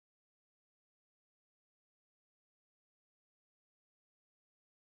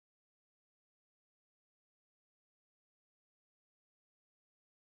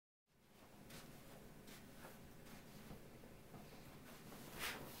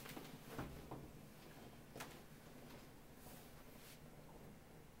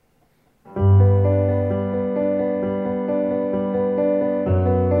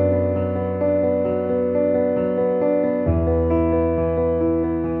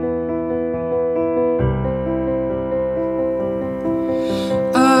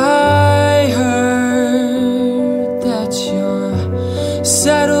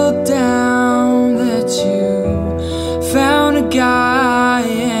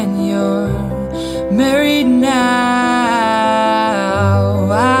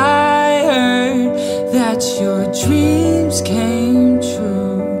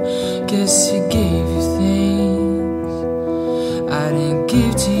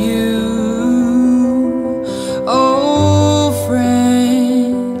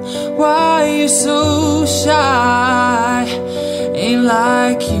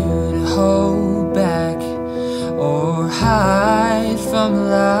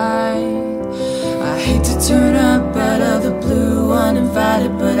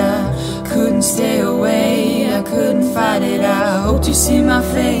couldn't stay away, I couldn't fight it. I hoped you see my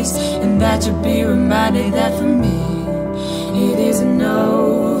face and that you'd be reminded that for me it isn't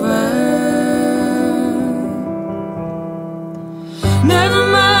over. Never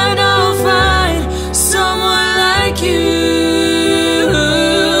mind, I'll find someone like you.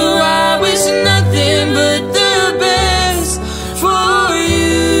 I wish nothing but the best for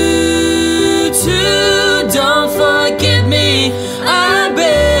you too. Don't forget me, I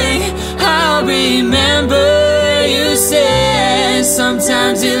beg. I'll remember you said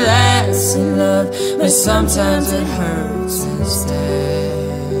sometimes it lasts in love, but sometimes it hurts instead.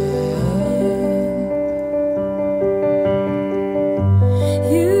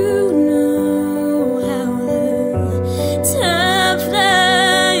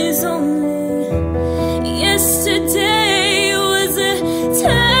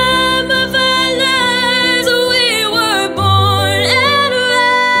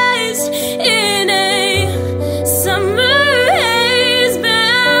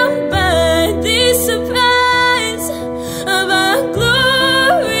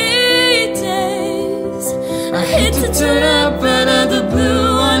 Turn up out of the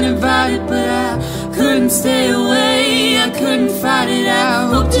blue uninvited, but I couldn't stay away, I couldn't fight it. I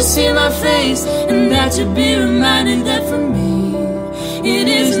hoped to see my face and that you'd be reminded that for me it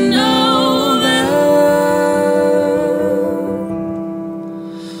isn't over.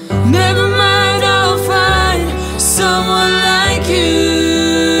 Never mind, I'll find someone like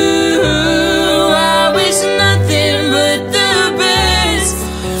you. I wish nothing but the best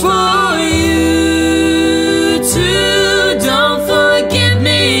for you too. Don't forget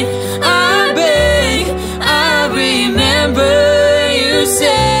me, I beg. I remember you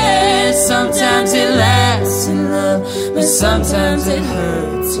said sometimes it lasts in love, but sometimes it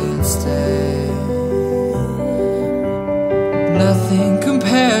hurts instead. Nothing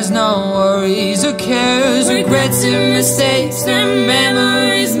compares, no worries or cares, regrets and mistakes and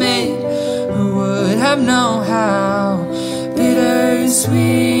memories made. Who would have known how bittersweet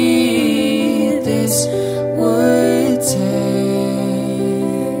this would take?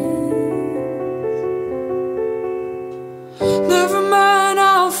 Never mind,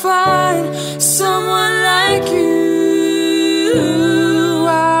 I'll find someone like you.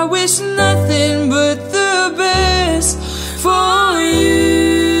 I wish nothing but the best for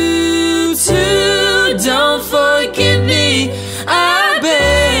you too. Don't forget me, I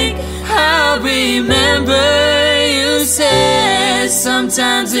beg. I'll remember you said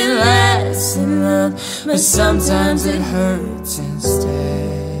sometimes it lasts in love, but sometimes it hurts instead.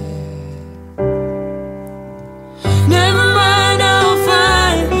 Never mind, I'll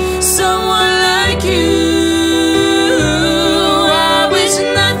find someone like you. I wish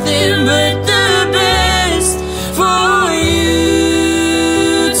nothing but the best for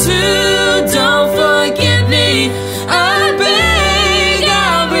you too. Don't forget me, I beg.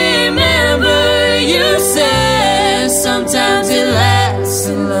 I'll remember you said sometimes it lasts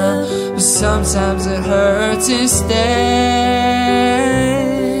in love, but sometimes it hurts instead.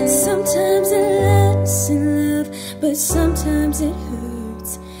 Sometimes it lasts in love, but sometimes it